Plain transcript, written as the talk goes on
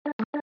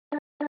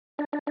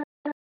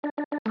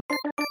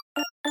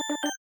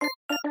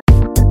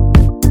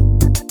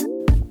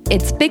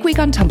It's Big Week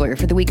on Tumblr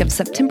for the week of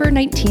September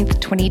 19th,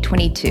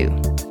 2022.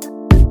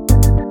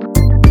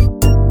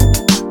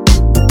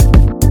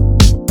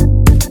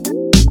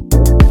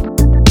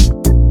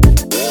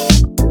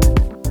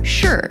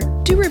 Sure,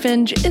 Do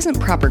Revenge isn't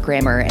proper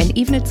grammar, and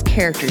even its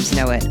characters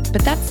know it,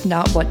 but that's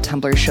not what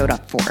Tumblr showed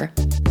up for.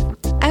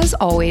 As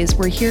always,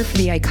 we're here for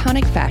the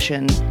iconic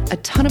fashion, a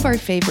ton of our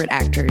favorite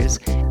actors,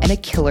 and a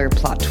killer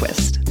plot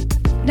twist.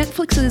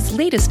 Netflix's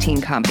latest teen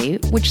comedy,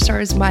 which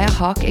stars Maya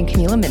Hawke and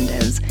Camila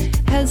Mendes,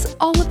 has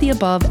all of the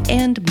above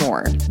and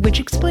more, which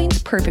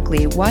explains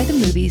perfectly why the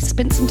movie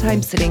spent some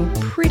time sitting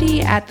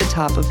pretty at the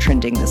top of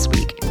trending this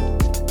week.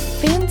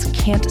 Fans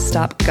can't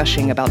stop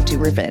gushing about Do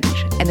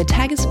Revenge, and the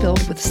tag is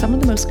filled with some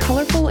of the most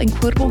colorful and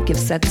quotable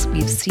gift sets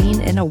we've seen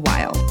in a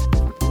while.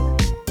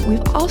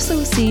 We've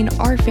also seen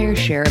our fair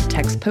share of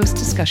text post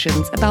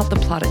discussions about the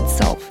plot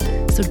itself,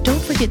 so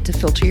don't forget to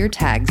filter your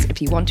tags if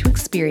you want to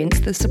experience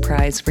the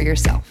surprise for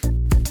yourself.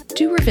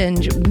 Do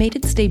Revenge made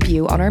its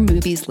debut on our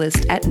movies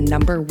list at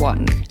number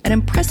 1, an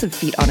impressive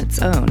feat on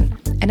its own,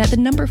 and at the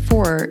number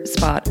 4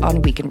 spot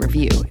on Week in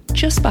Review,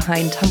 just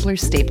behind Tumblr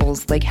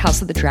staples like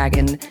House of the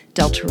Dragon,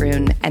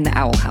 Deltarune, and The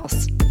Owl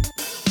House.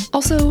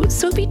 Also,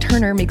 Sophie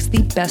Turner makes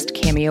the best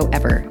cameo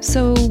ever,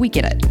 so we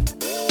get it.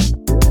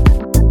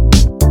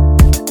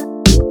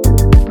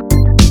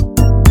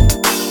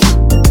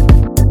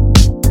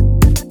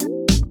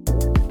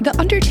 The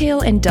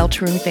Undertale and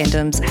Deltarune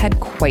fandoms had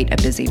quite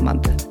a busy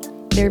month.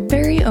 Their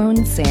very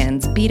own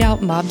Sans beat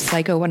out Mob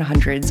Psycho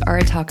 100's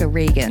Arataka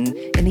Reagan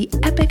in the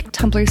epic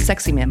Tumblr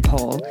Sexy Man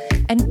poll,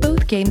 and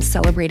both games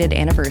celebrated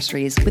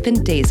anniversaries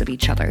within days of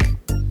each other.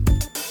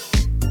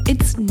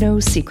 It's no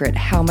secret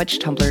how much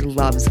Tumblr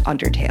loves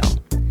Undertale.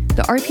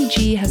 The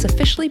RPG has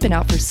officially been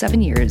out for 7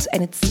 years,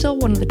 and it's still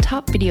one of the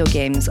top video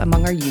games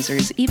among our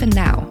users even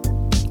now.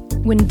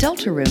 When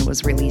Deltarune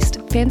was released,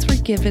 fans were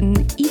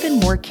given even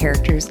more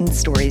characters and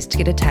stories to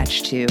get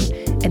attached to,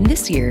 and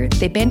this year,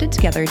 they banded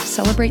together to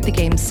celebrate the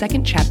game's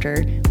second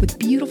chapter with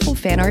beautiful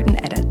fan art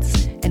and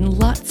edits, and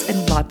lots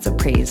of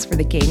praise for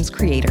the game's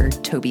creator,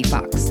 Toby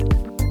Fox.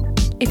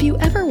 If you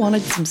ever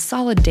wanted some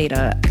solid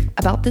data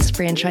about this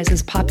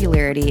franchise's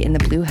popularity in the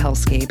blue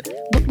hellscape,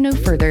 look no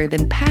further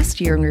than past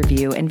year in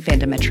review and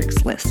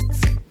Fandometrics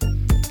lists.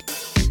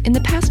 In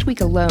the past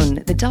week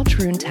alone, the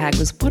Deltarune tag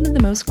was one of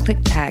the most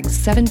clicked tags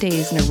 7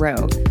 days in a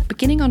row,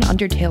 beginning on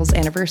Undertale's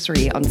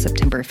anniversary on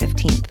September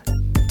 15th.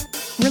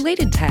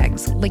 Related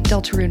tags, like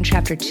Deltarune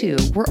Chapter 2,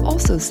 were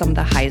also some of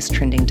the highest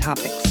trending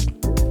topics.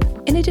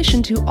 In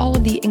addition to all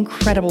of the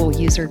incredible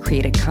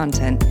user-created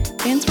content,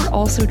 fans were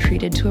also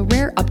treated to a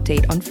rare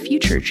update on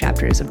future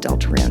chapters of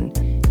Deltarune,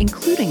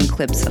 including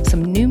clips of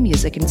some new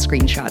music and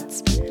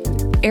screenshots.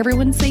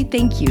 Everyone say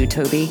thank you,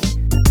 Toby.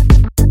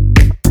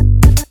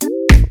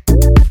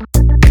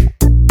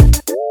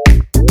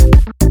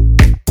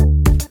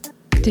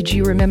 Did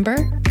you remember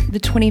the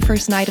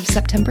 21st night of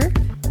September?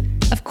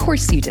 Of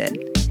course you did.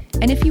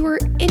 And if you were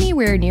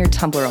anywhere near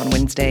Tumblr on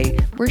Wednesday,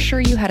 we're sure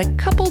you had a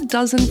couple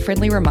dozen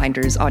friendly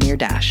reminders on your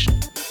dash.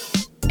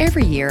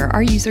 Every year,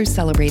 our users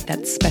celebrate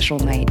that special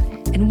night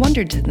and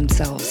wondered to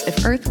themselves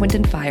if Earth,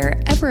 Wind &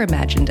 Fire ever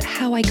imagined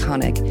how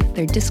iconic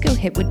their disco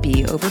hit would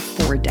be over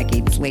 4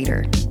 decades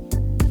later.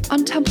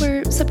 On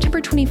Tumblr,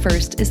 September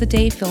 21st is a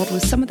day filled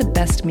with some of the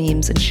best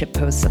memes and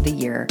shitposts of the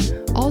year,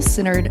 all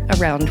centered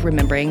around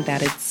remembering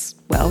that it's,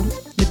 well,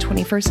 the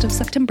 21st of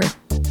September.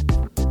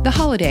 The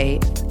holiday,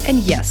 and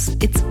yes,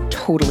 it's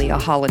totally a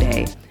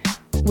holiday,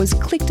 was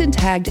clicked and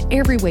tagged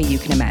every way you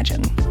can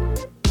imagine.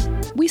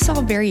 We saw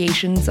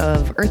variations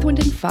of Earth,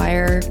 Wind &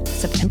 Fire,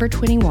 September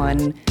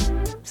 21,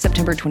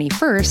 September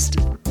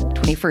 21st,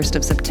 21st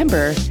of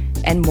September,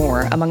 and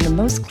more among the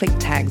most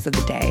clicked tags of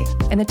the day,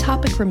 and the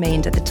topic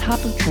remained at the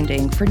top of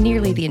trending for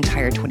nearly the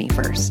entire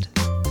 21st.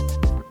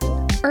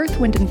 Earth,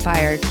 Wind &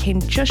 Fire came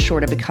just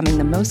short of becoming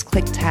the most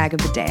clicked tag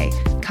of the day,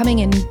 coming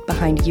in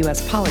behind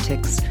US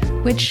politics,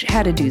 which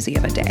had a doozy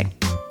of a day.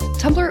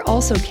 Tumblr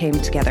also came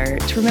together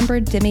to remember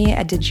Demi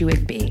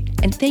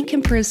Adejuyigbe and thank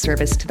him for his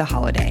service to the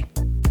holiday.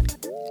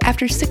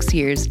 After 6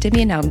 years,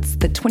 Demi announced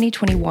that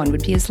 2021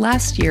 would be his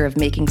last year of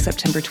making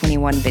September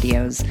 21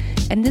 videos,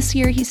 and this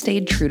year he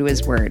stayed true to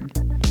his word.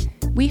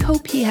 We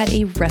hope he had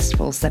a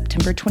restful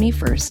September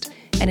 21st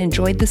and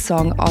enjoyed the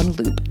song on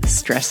loop,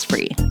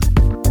 stress-free.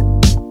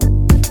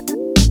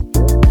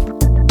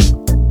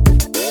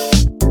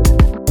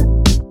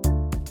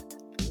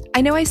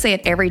 I know I say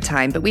it every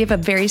time, but we have a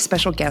very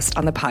special guest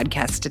on the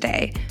podcast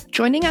today.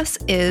 Joining us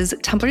is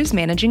Tumblr's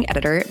managing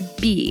editor,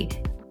 Bee.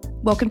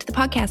 Welcome to the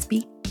podcast,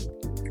 Bee.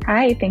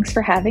 Hi, thanks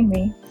for having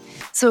me.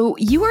 So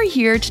you are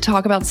here to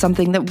talk about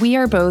something that we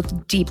are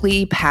both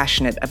deeply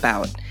passionate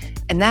about,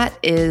 and that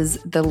is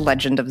The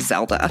Legend of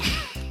Zelda.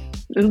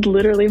 This is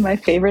literally my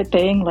favorite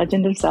thing,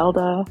 Legend of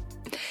Zelda.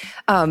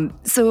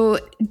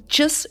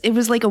 It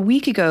was like a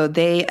week ago,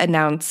 they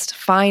announced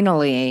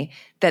finally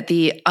that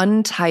the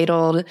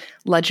untitled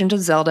Legend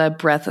of Zelda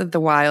Breath of the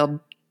Wild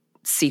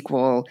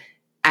sequel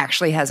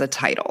actually has a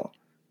title.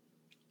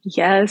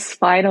 Yes,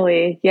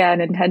 finally. Yeah,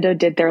 Nintendo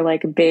did their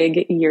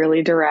big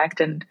yearly direct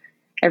and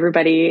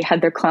everybody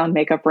had their clown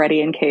makeup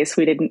ready in case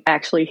we didn't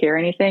actually hear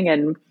anything.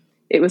 And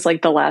it was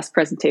like the last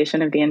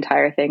presentation of the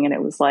entire thing. And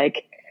it was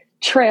like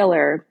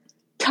trailer,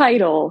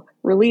 title,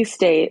 release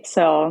date.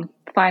 So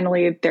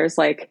finally there's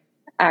like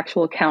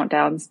actual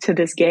countdowns to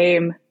this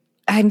game.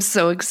 I'm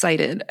so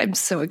excited. I'm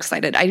so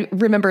excited. I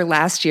remember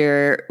last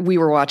year we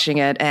were watching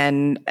it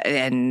and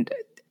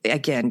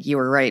again, you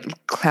were right,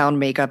 clown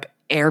makeup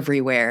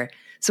everywhere.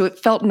 So it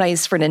felt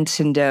nice for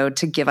Nintendo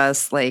to give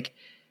us like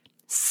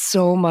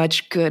so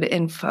much good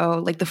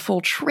info, like the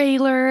full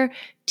trailer,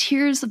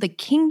 Tears of the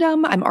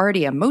Kingdom. I'm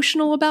already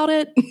emotional about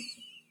it.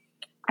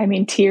 I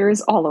mean,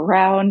 tears all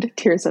around,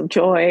 tears of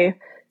joy,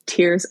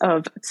 tears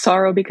of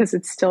sorrow because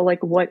it's still like,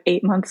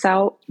 8 months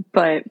out?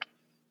 But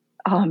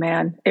oh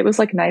man, it was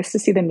like nice to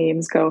see the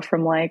memes go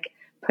from like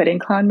putting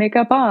clown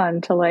makeup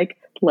on to like,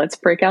 let's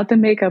break out the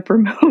makeup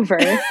remover.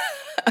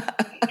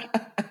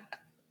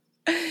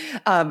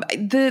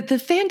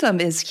 The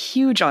fandom is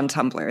huge on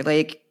Tumblr.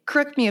 Like,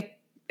 correct me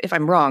if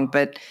I'm wrong,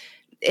 but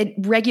it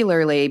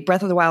regularly,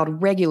 Breath of the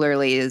Wild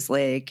regularly is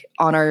like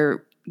on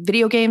our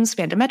video games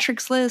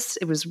fandometrics list.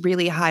 It was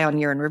really high on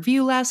year in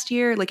review last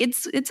year. Like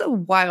it's a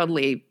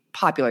wildly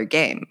popular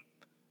game.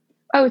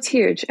 Oh, it's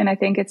huge. And I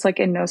think it's like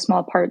in no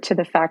small part to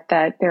the fact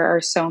that there are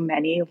so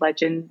many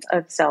Legend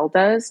of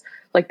Zeldas.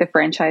 Like the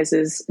franchise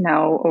is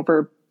now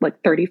over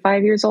like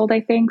 35 years old,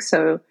 I think.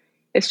 So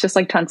it's just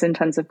like tons and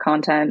tons of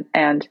content.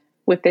 And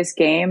with this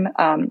game,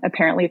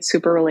 apparently it's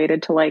super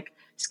related to like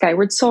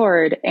Skyward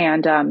Sword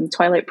and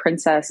Twilight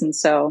Princess. And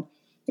so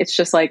it's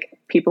just like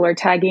people are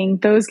tagging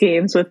those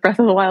games with Breath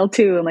of the Wild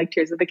 2 and like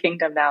Tears of the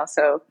Kingdom now.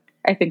 So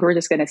I think we're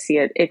just going to see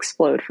it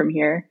explode from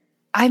here.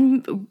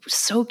 I'm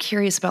so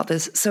curious about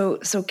this. So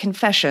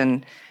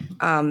confession,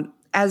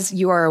 as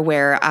you are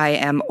aware, I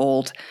am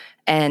old.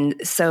 And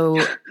so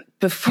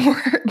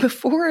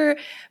before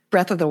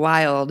Breath of the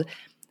Wild,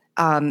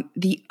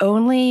 the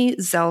only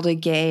Zelda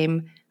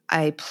game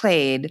I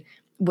played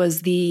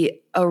was the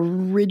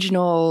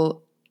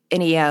original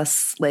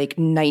NES, like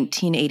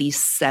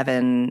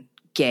 1987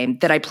 game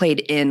that I played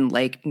in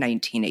like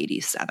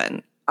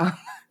 1987.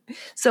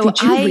 So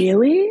Did you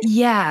really?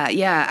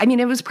 Yeah. I mean,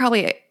 it was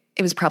probably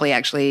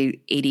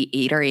actually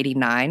 88 or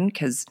 89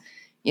 because,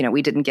 you know,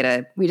 we didn't get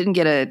a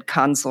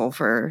console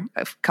for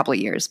a couple of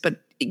years,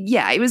 but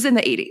yeah, it was in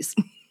the 80s.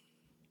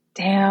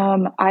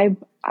 Damn, I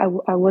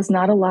was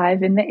not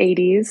alive in the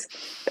 80s.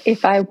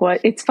 If I was,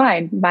 it's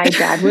fine. My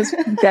dad was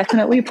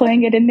definitely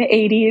playing it in the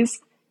 80s,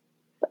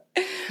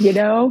 you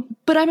know?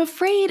 But I'm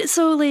afraid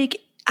that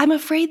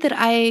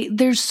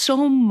there's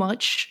so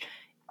much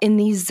in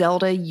the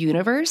Zelda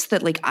universe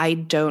that like I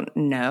don't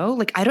know.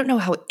 Like I don't know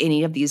how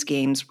any of these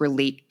games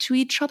relate to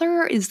each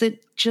other. Is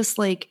it just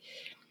like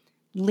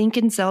Link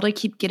and Zelda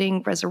keep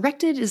getting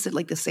resurrected? Is it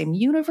like the same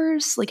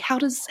universe? Like how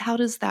does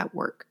that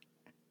work?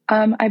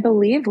 I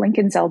believe Link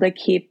and Zelda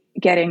keep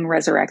getting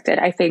resurrected.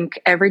 I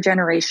think every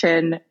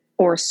generation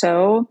or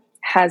so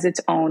has its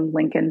own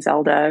Link and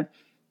Zelda.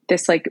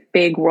 This like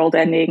big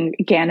world-ending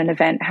Ganon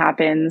event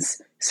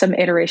happens. Some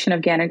iteration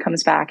of Ganon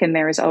comes back, and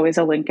there is always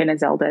a Link and a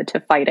Zelda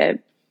to fight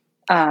it.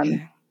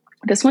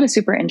 This one is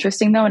super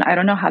interesting though, and I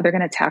don't know how they're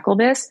going to tackle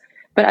this,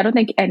 but I don't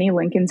think any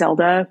Link and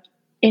Zelda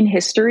in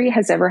history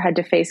has ever had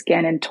to face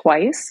Ganon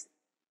twice.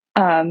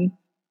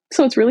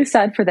 So it's really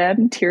sad for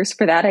them. Tears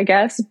for that, I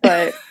guess.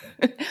 But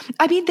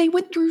I mean, they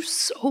went through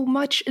so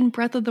much in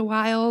Breath of the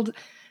Wild.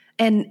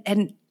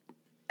 And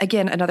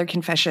again, another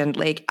confession,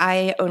 like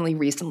I only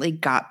recently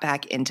got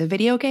back into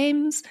video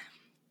games,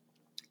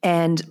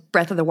 and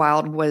Breath of the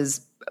Wild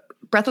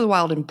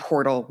and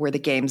Portal were the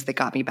games that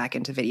got me back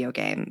into video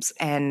games.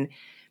 And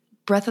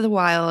Breath of the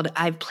Wild,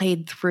 I've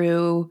played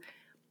through,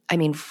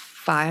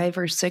 5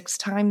 or 6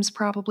 times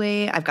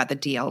probably. I've got the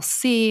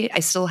DLC. I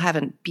still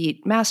haven't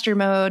beat Master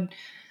Mode,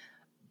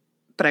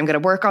 but I'm going to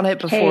work on it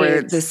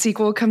before the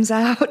sequel comes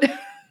out.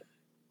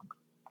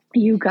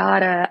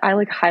 I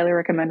like highly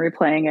recommend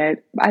replaying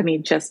it. I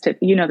mean, just to,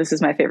 this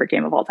is my favorite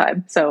game of all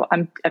time. So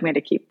I'm going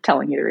to keep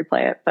telling you to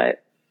replay it.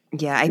 But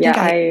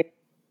yeah,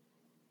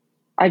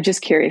 I'm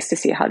just curious to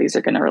see how these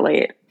are going to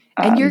relate.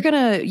 And you're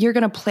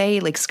gonna play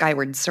like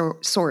Skyward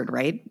Sword,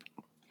 right?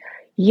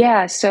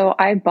 Yeah. So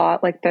I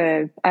bought like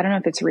I don't know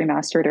if it's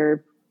remastered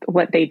or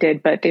what they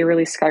did, but they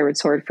released Skyward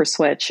Sword for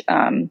Switch.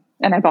 And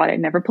I bought it,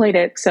 never played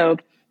it. So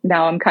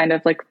now I'm kind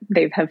of like,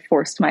 they have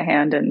forced my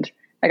hand, and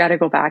I got to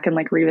go back and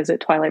like revisit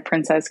Twilight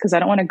Princess, because I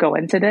don't want to go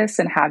into this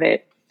and have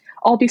it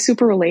all be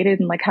super related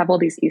and like have all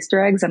these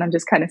Easter eggs. And I'm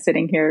just kind of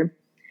sitting here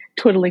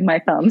twiddling my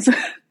thumbs.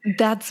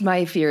 That's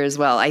my fear as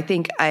well. I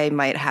think I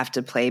might have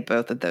to play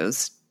both of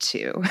those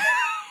too.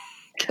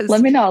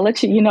 Let me know. I'll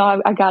let you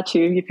know. I got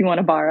you if you want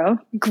to borrow.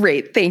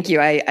 Great. Thank you.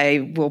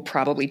 I will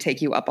probably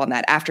take you up on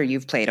that after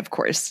you've played, of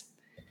course.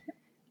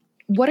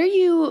 What are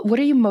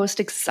you most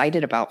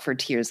excited about for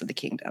Tears of the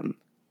Kingdom?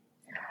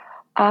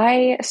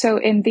 So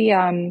in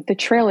the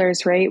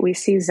trailers, right, we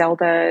see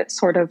Zelda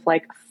sort of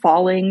like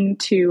falling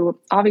to,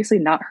 obviously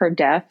not her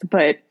death,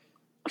 but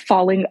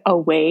falling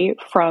away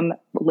from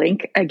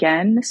Link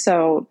again.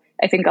 So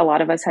I think a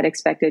lot of us had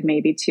expected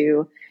maybe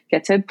to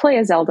get to play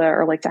as Zelda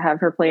or like to have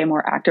her play a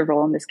more active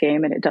role in this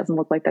game. And it doesn't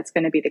look like that's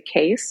going to be the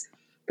case,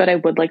 but I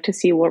would like to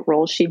see what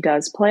role she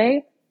does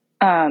play.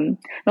 And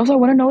also I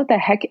want to know what the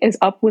heck is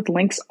up with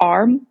Link's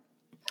arm.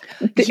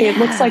 Yeah. It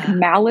looks like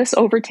malice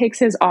overtakes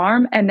his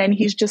arm and then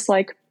he's just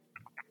like,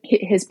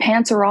 his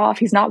pants are off.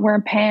 He's not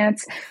wearing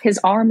pants. His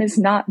arm is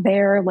not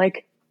there.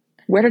 Like,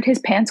 where did his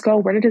pants go?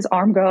 Where did his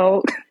arm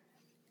go?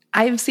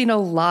 I've seen a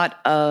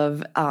lot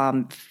of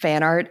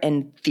fan art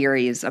and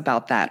theories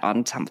about that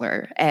on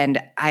Tumblr.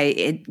 And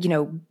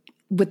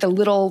with the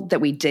little that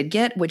we did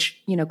get,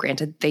 which,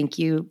 granted, thank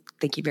you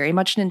very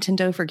much,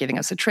 Nintendo, for giving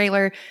us a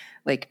trailer.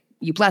 Like,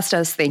 you blessed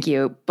us. Thank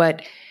you.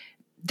 But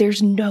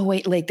there's no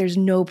way, like, there's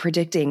no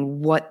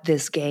predicting what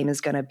this game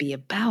is going to be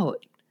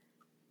about.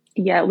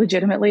 Yeah,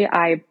 legitimately,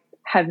 I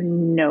have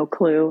no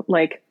clue.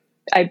 Like,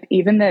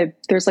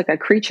 there's like a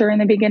creature in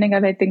the beginning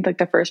of, I think, like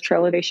the first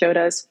trailer they showed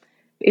us.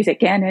 Is it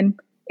Ganon?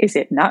 Is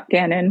it not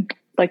Ganon?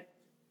 Like,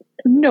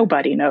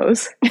 nobody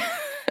knows.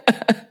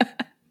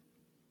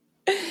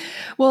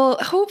 Well,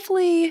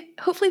 hopefully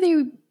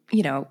they,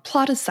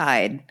 plot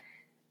aside,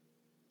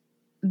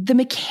 the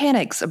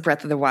mechanics of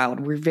Breath of the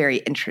Wild were very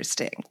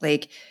interesting.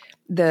 Like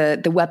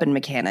the weapon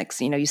mechanics,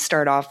 you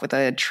start off with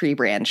a tree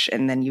branch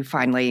and then you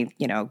finally,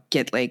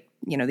 get like,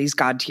 these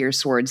god tier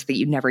swords that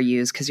you never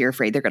use because you're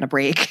afraid they're going to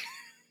break.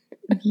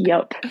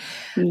 Yep.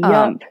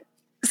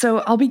 So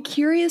I'll be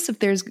curious if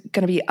there's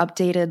going to be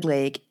updated,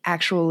 like,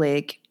 actual,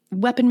 like,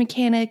 weapon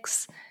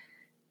mechanics.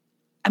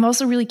 I'm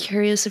also really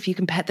curious if you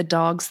can pet the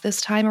dogs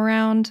this time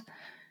around.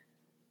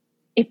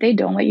 If they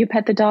don't let you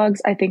pet the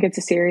dogs, I think it's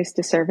a serious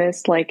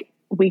disservice. Like,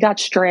 we got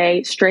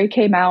Stray. Stray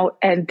came out,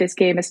 and this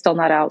game is still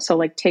not out. So,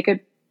 like, take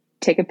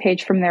a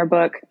page from their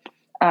book.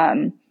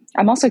 I'm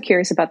also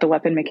curious about the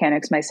weapon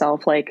mechanics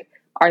myself. Like,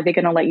 are they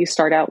going to let you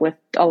start out with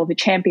all of the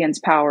champion's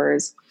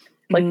powers?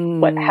 Like,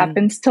 what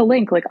happens to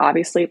Link? Like,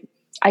 obviously,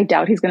 I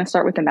doubt he's going to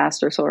start with the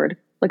Master Sword.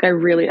 Like, I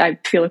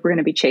feel like we're going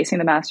to be chasing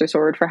the Master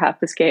Sword for half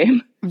this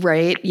game.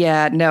 Right.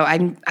 Yeah. No,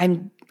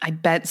 I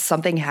bet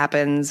something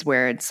happens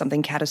where it's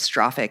something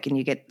catastrophic and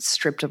you get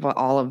stripped of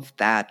all of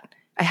that.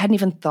 I hadn't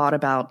even thought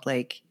about,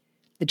 like,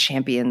 the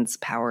champion's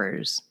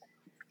powers.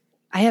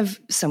 I have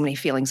so many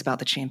feelings about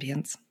the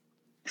champions.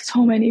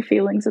 So many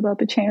feelings about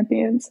the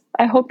champions.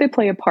 I hope they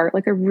play a part.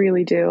 Like, I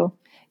really do.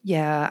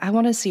 Yeah. I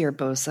want to see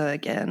Urbosa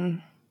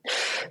again.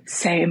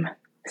 Same.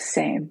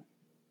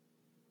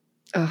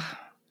 Ugh.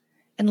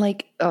 And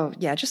like, oh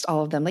yeah, just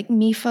all of them. Like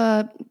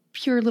Mipha,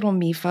 pure little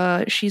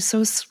Mipha. She's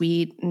so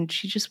sweet and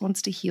she just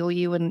wants to heal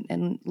you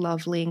and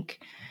love Link.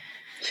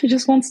 She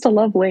just wants to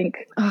love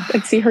Link.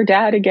 And see her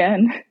dad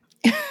again.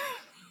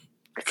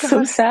 It's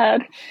so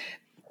sad.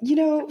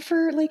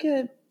 For like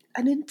a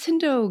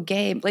Nintendo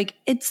game, like,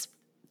 it's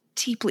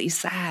deeply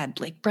sad.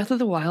 Like, Breath of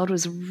the Wild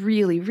was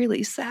really,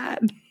 really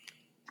sad.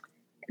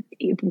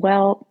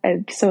 Well,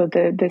 so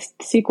the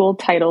sequel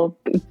title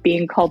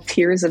being called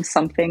Tears of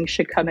Something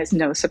should come as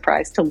no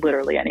surprise to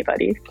literally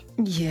anybody.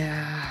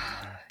 Yeah.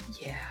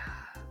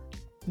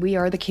 We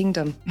are the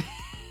kingdom.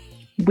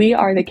 We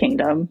are the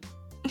kingdom.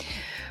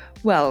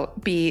 Well,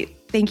 B,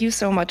 thank you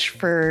so much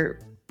for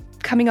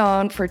coming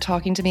on, for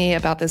talking to me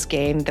about this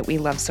game that we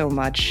love so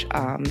much.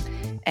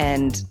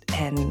 And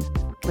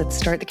let's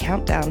start the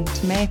countdown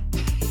to May.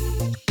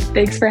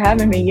 Thanks for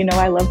having me.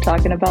 I love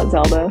talking about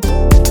Zelda.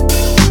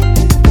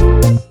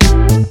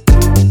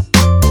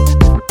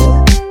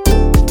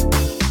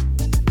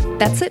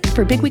 That's it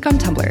for Big Week on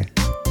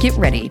Tumblr. Get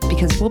ready,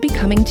 because we'll be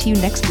coming to you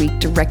next week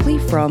directly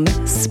from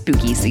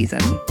spooky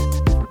season.